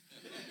them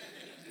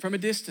from a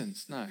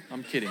distance. No,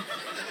 I'm kidding.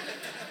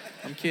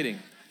 I'm kidding.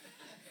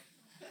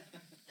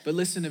 But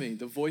listen to me,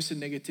 the voice of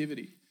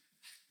negativity.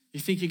 You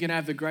think you're going to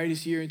have the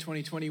greatest year in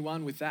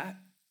 2021 with that?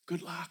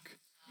 Good luck.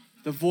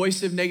 The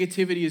voice of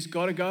negativity has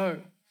got to go.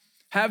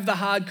 Have the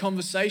hard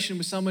conversation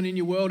with someone in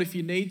your world if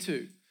you need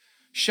to.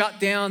 Shut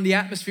down the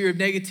atmosphere of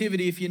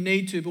negativity if you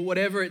need to, but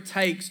whatever it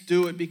takes,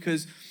 do it,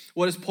 because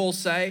what does Paul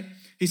say?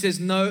 He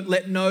says, no,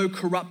 let no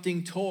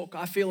corrupting talk.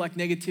 I feel like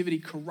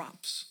negativity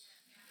corrupts.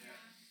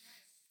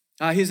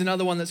 Here's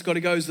another one that's got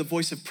to go is the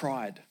voice of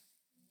pride.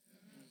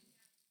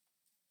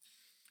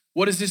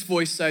 What does this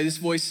voice say? This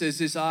voice says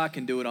this, I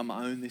can do it on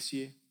my own this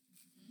year.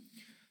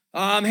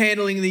 I'm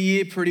handling the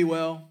year pretty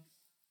well.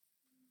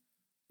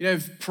 You know,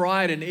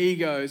 pride and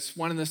ego is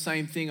one and the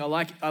same thing. I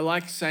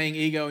like saying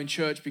ego in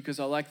church because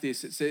I like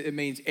this. It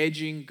means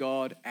edging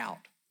God out.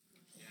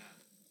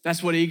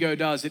 That's what ego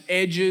does. It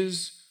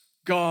edges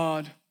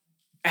God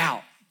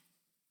out.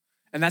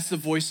 And that's the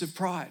voice of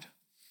pride.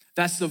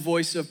 That's the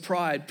voice of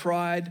pride.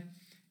 Pride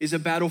is a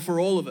battle for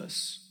all of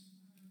us.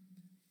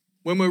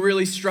 When we're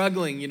really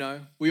struggling,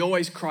 we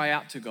always cry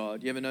out to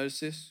God. You ever notice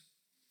this?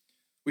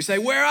 We say,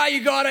 where are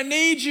you, God? I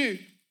need you.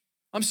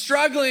 I'm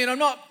struggling. I'm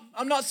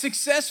not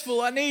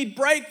successful. I need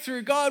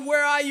breakthrough. God,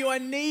 where are you? I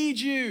need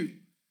you.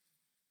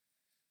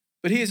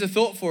 But here's a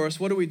thought for us.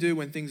 What do we do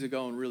when things are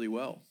going really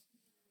well?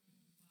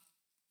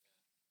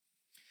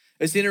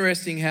 It's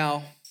interesting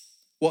how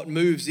what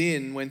moves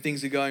in when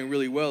things are going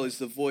really well is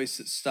the voice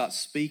that starts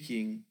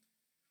speaking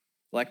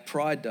like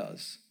pride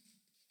does.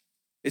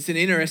 It's an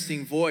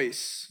interesting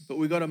voice, but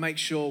we've got to make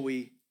sure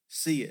we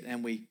see it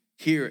and we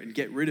hear it and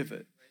get rid of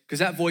it. Because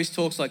that voice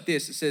talks like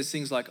this. It says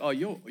things like, oh,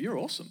 you're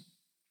awesome.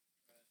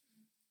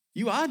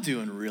 You are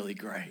doing really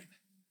great.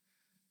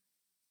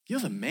 You're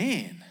the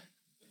man.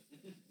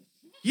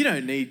 You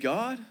don't need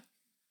God.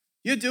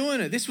 You're doing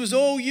it. This was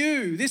all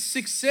you. This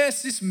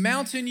success, this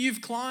mountain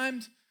you've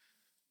climbed,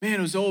 man,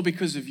 it was all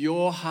because of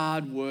your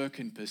hard work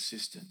and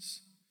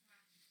persistence.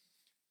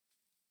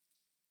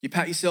 You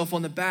pat yourself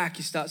on the back.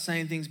 You start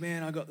saying things,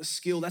 man, I got the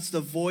skill. That's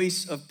the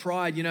voice of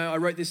pride. I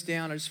wrote this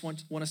down. I just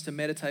want us to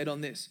meditate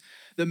on this.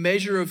 The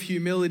measure of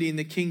humility in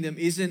the kingdom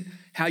isn't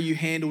how you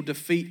handle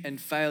defeat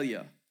and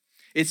failure.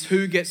 It's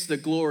who gets the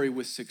glory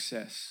with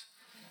success.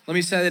 Let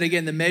me say that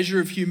again. The measure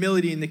of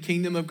humility in the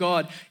kingdom of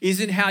God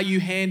isn't how you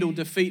handle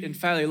defeat and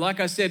failure. Like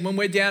I said, when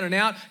we're down and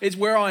out, it's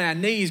we're on our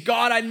knees.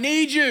 God, I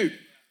need you.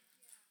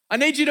 I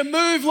need you to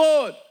move,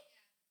 Lord.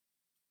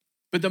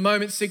 But the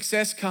moment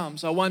success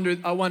comes, I wonder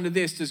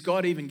this, does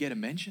God even get a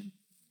mention?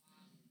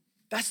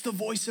 That's the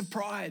voice of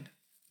pride.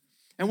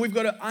 And we've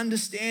got to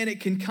understand it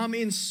can come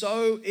in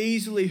so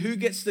easily. Who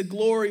gets the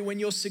glory when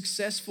you're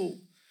successful?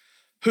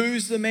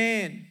 Who's the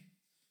man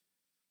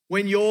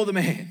when you're the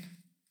man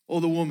or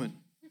the woman?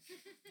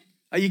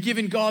 Are you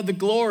giving God the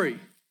glory?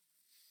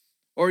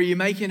 Or are you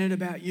making it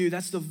about you?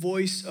 That's the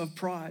voice of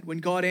pride. When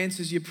God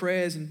answers your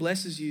prayers and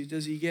blesses you,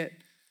 does he get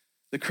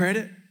the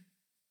credit?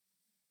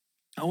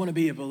 I want to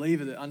be a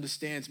believer that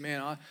understands,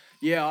 man,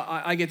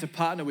 I get to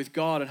partner with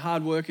God and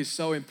hard work is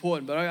so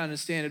important, but I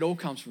understand it all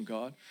comes from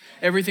God.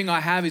 Everything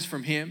I have is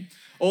from him.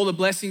 All the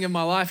blessing of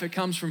my life, it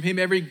comes from him.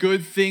 Every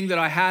good thing that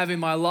I have in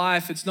my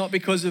life, it's not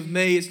because of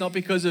me. It's not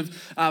because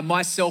of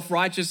my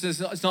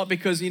self-righteousness. It's not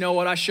because,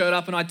 I showed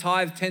up and I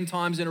tithed 10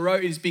 times in a row.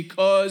 It's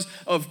because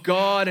of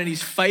God and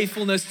his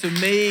faithfulness to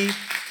me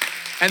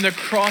and the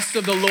cross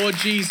of the Lord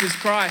Jesus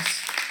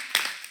Christ.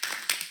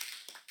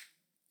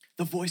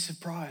 The voice of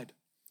pride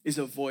is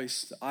a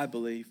voice that I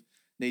believe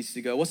needs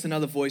to go. What's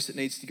another voice that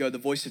needs to go? The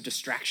voice of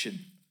distraction.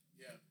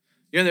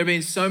 Yeah. There have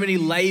been so many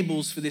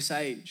labels for this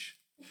age.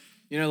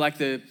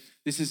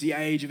 This is the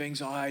age of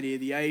anxiety,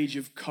 the age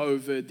of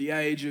COVID, the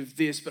age of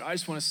this. But I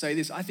just want to say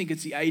this. I think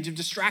it's the age of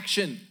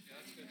distraction.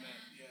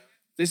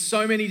 There's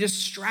so many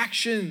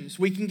distractions.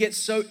 We can get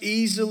so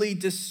easily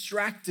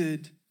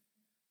distracted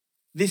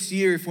this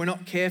year if we're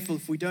not careful,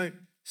 if we don't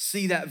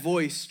see that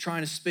voice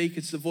trying to speak.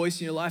 It's the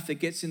voice in your life that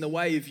gets in the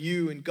way of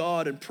you and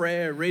God and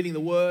prayer, and reading the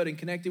word and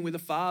connecting with the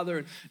Father,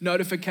 and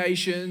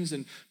notifications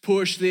and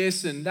push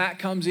this and that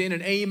comes in,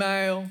 and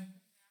email.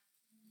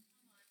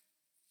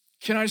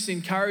 Can I just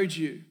encourage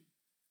you?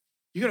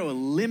 You got to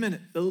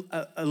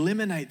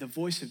eliminate the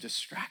voice of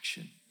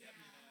distraction.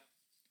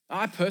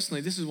 I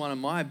personally, this is one of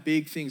my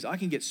big things. I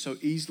can get so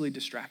easily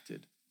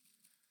distracted.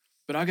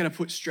 But I got to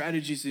put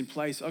strategies in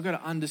place. I got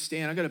to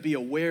understand. I got to be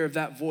aware of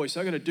that voice.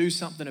 I got to do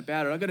something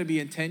about it. I got to be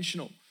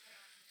intentional.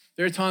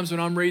 There are times when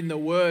I'm reading the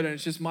word and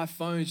it's just my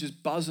phone's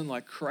just buzzing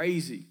like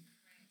crazy.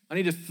 I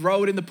need to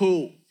throw it in the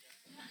pool.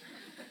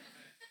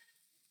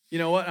 You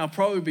know what? I'll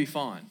probably be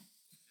fine.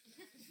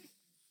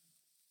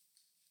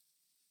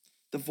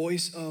 The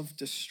voice of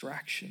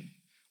distraction.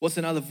 What's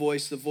another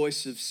voice? The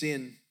voice of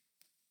sin.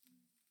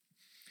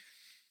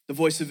 The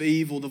voice of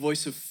evil, the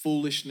voice of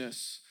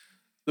foolishness.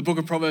 The book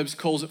of Proverbs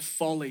calls it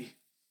folly.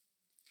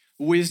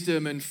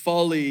 Wisdom and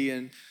folly.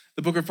 And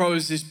the book of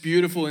Proverbs is this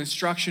beautiful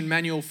instruction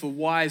manual for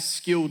wise,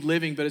 skilled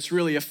living, but it's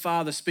really a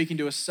father speaking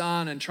to a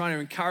son and trying to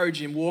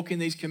encourage him, walk in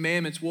these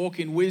commandments, walk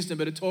in wisdom.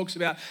 But it talks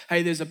about,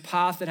 hey, there's a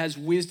path that has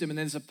wisdom and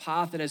there's a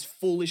path that has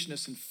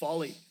foolishness and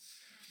folly.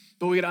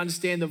 But we got to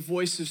understand the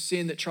voice of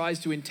sin that tries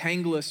to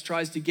entangle us,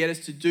 tries to get us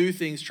to do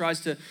things, tries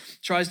to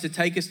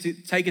take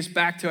us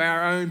back to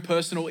our own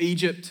personal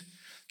Egypt.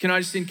 Can I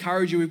just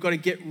encourage you, we've got to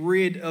get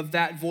rid of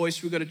that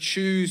voice. We've got to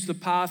choose the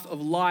path of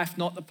life,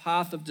 not the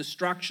path of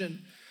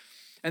destruction.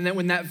 And then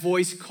when that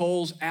voice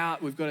calls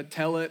out, we've got to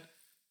tell it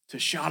to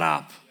shut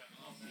up.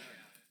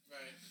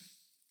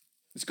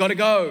 It's got to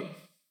go.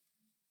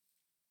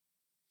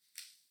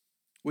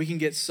 We can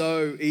get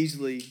so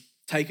easily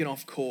taken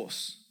off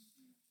course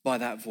by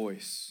that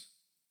voice.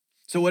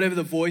 So whatever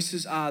the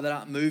voices are that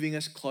aren't moving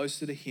us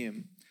closer to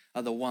him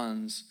are the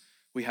ones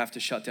we have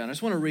to shut down. I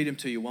just want to read them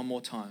to you one more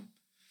time.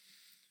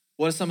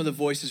 What are some of the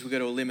voices we've got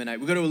to eliminate?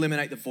 We've got to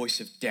eliminate the voice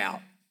of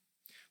doubt.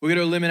 We've got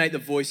to eliminate the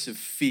voice of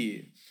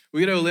fear.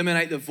 We've got to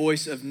eliminate the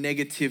voice of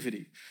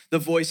negativity, the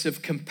voice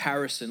of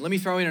comparison. Let me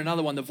throw in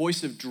another one, the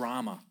voice of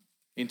drama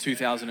in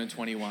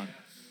 2021.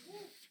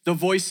 The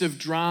voice of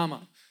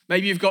drama.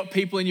 Maybe you've got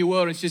people in your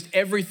world and it's just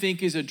everything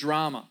is a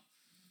drama.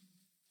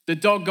 The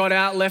dog got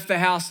out, left the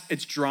house,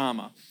 it's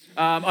drama.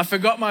 I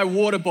forgot my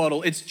water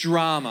bottle, it's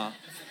drama.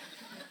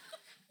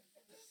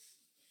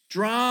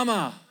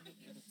 Drama.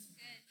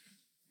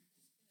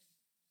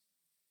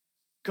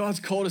 God's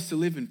called us to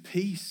live in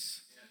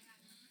peace,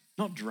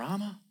 not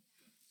drama.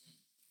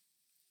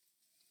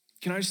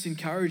 Can I just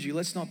encourage you,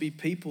 let's not be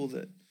people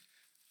that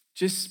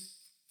just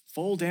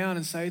fall down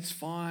and say it's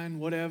fine,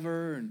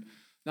 whatever, and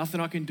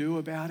nothing I can do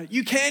about it.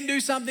 You can do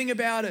something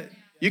about it.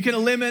 You can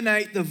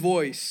eliminate the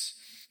voice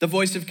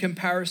of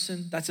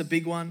comparison, that's a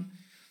big one.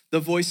 The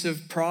voice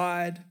of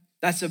pride,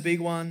 that's a big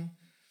one.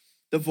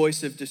 The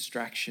voice of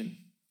distraction.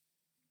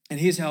 And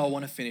here's how I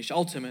want to finish.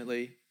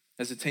 Ultimately,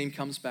 as the team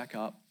comes back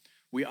up,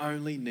 we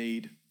only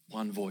need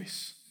one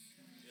voice.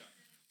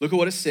 Look at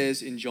what it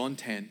says in John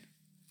 10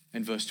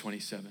 and verse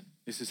 27.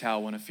 This is how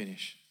I want to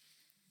finish.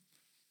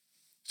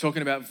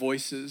 Talking about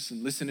voices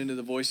and listening to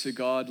the voice of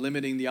God,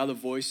 limiting the other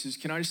voices.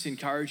 Can I just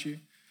encourage you?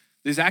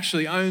 There's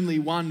actually only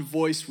one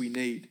voice we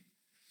need.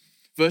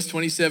 Verse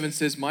 27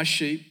 says, my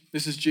sheep,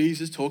 this is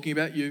Jesus talking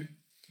about you.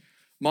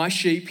 My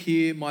sheep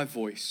hear my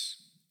voice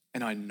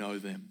and I know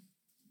them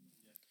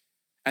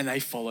and they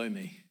follow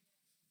me.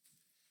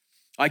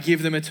 I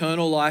give them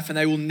eternal life and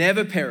they will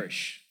never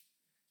perish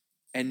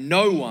and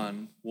no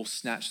one will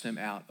snatch them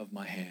out of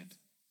my hand.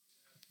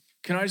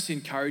 Can I just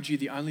encourage you,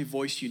 the only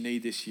voice you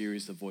need this year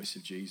is the voice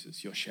of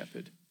Jesus, your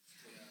shepherd.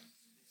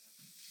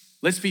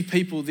 Let's be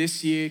people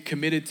this year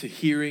committed to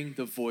hearing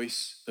the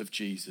voice of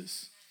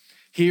Jesus.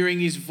 Hearing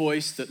his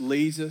voice that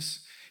leads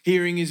us,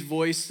 hearing his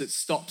voice that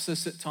stops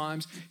us at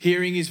times,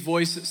 hearing his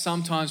voice that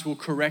sometimes will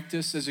correct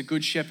us as a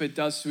good shepherd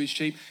does to his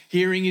sheep,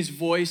 hearing his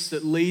voice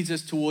that leads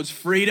us towards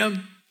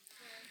freedom,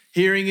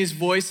 hearing his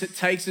voice that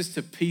takes us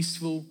to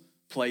peaceful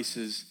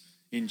places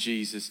in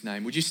Jesus'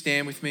 name. Would you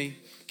stand with me?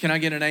 Can I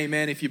get an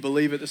amen if you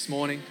believe it this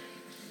morning?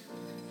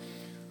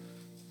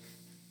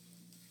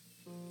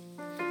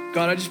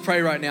 God, I just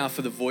pray right now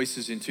for the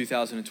voices in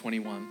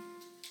 2021.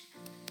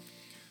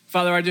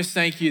 Father, I just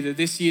thank you that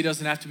this year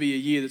doesn't have to be a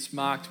year that's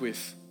marked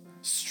with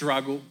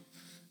struggle.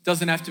 It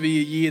doesn't have to be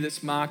a year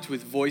that's marked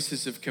with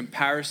voices of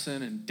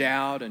comparison and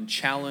doubt and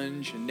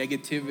challenge and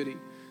negativity.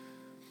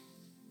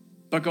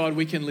 But God,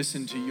 we can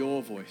listen to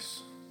your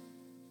voice.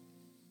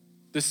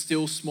 The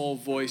still small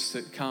voice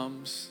that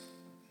comes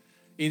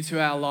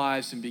into our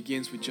lives and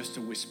begins with just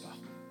a whisper.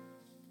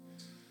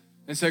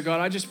 And so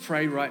God, I just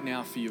pray right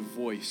now for your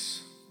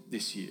voice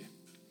this year.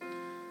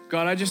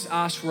 God, I just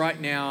ask right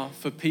now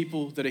for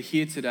people that are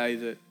here today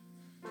that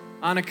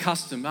aren't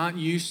accustomed, aren't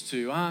used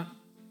to,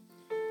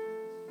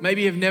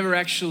 maybe have never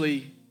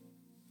actually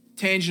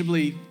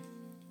tangibly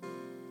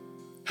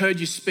heard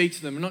you speak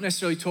to them. I'm not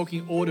necessarily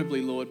talking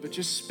audibly, Lord, but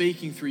just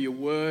speaking through your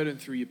word and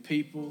through your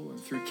people and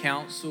through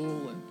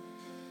counsel and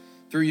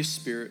through your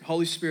Spirit.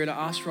 Holy Spirit, I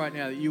ask right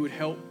now that you would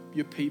help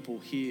your people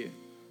hear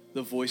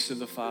the voice of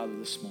the Father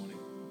this morning.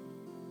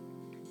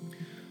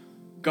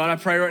 God, I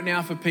pray right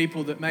now for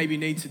people that maybe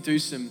need to do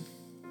some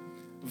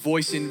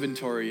voice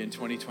inventory in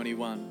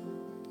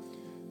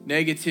 2021.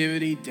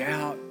 Negativity,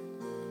 doubt,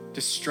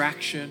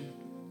 distraction,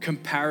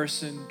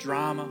 comparison,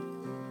 drama.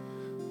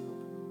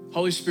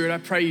 Holy Spirit, I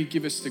pray you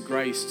give us the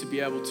grace to be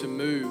able to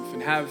move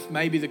and have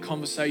maybe the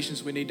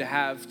conversations we need to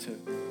have to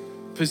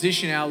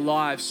position our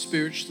lives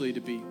spiritually to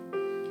be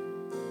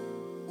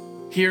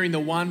hearing the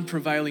one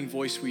prevailing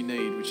voice we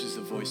need, which is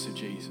the voice of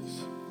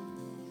Jesus.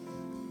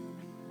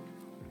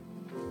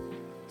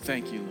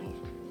 Thank you, Lord.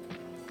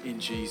 In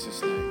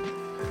Jesus' name.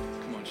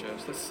 Come on, church,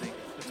 let's sing.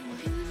 Let's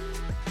worship.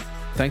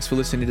 Thanks for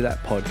listening to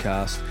that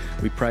podcast.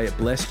 We pray it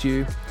blessed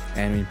you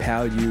and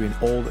empowered you in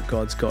all that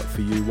God's got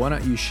for you. Why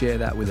don't you share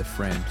that with a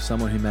friend,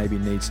 someone who maybe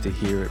needs to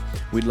hear it?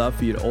 We'd love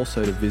for you to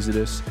also to visit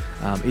us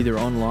either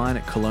online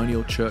at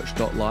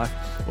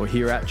colonialchurch.life or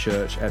here at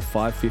church at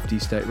 550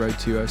 State Road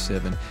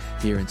 207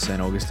 here in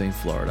St. Augustine,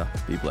 Florida.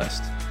 Be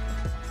blessed.